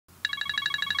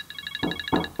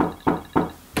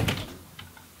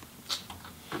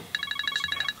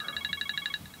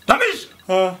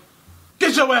Huh?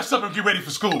 Get your ass up and get ready for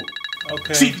school.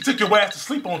 Okay. See, if you took your ass to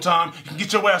sleep on time, you can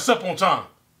get your ass up on time.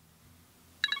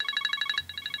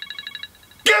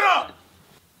 Get up!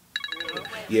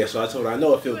 Yeah, so I told her, I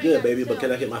know it feel good, baby, but can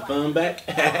I get my thumb back?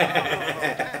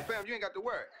 Fam, you ain't got to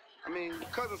worry. I mean,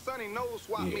 cousin Sonny knows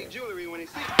swap me jewelry when he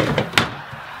sees it.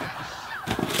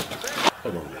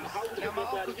 Hold on, man.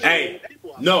 Hey,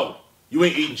 no, you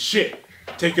ain't eating shit.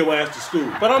 Take your ass to school.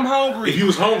 But I'm hungry. If you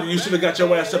was hungry, you should have got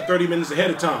your ass up 30 minutes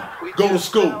ahead of time. Go to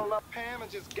school.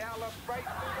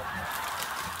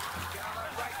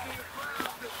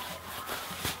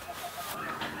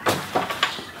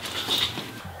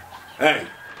 Hey.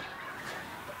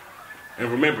 And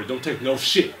remember, don't take no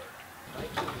shit.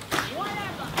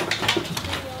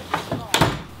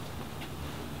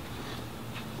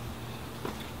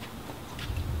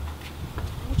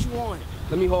 What you want?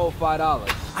 Let me hold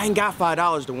 $5. I ain't got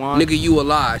 $5, Dewan. Nigga, you a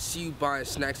lie. I see you buying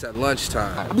snacks at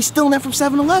lunchtime. We stealing that from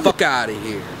 7-Eleven. Fuck out of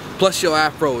here. Plus your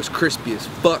afro is crispy as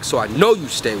fuck, so I know you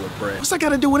stay with bread. What's that got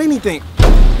to do with anything?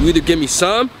 You either give me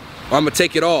some, or I'ma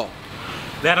take it all.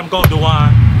 Let him go,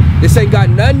 Dewan. This ain't got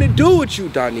nothing to do with you,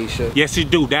 Donnisha. Yes, you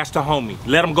do. That's the homie.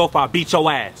 Let him go if I beat your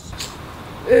ass.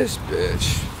 This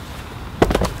bitch.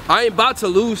 I ain't about to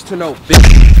lose to no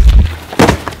bitch.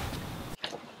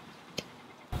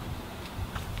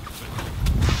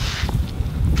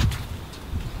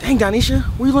 Dang, Donnisha,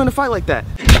 where you learn to fight like that?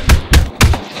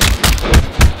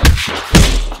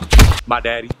 My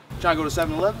daddy. Trying to go to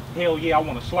 7-Eleven? Hell yeah, I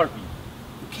want a Slurpee.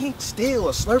 You can't steal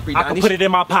a Slurpee, Donnisha. I can put it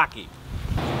in my pocket.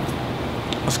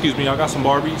 Excuse me, y'all got some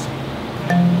Barbies?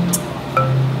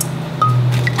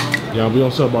 Yeah, we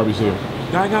don't sell Barbies here.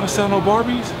 Y'all ain't gotta sell no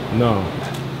Barbies? No.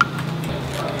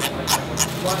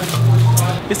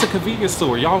 It's a convenience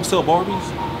store. Y'all don't sell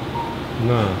Barbies?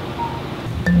 Nah.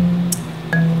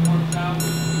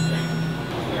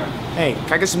 Hey,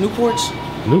 can I get some Newports?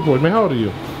 Newport, man, how old are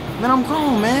you? Man, I'm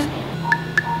grown, man.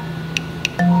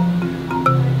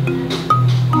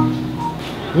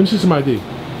 Let me see some ID.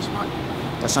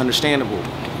 That's understandable.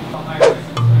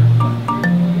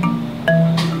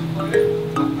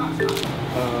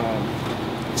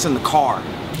 It's in the car.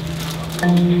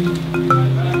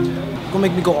 Gonna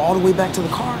make me go all the way back to the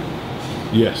car?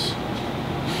 Yes.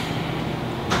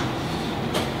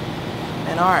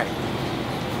 Man, all right.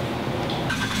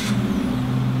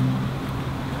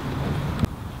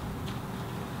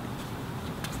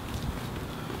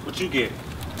 What you get?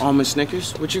 Almond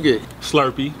Snickers. What you get?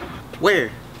 Slurpee.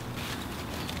 Where?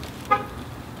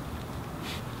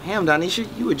 Damn, Donnisha,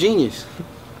 you a genius.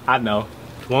 I know.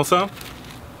 Want some?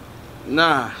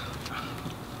 Nah.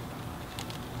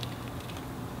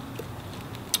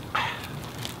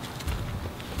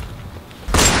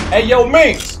 Hey, yo,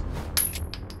 Minks!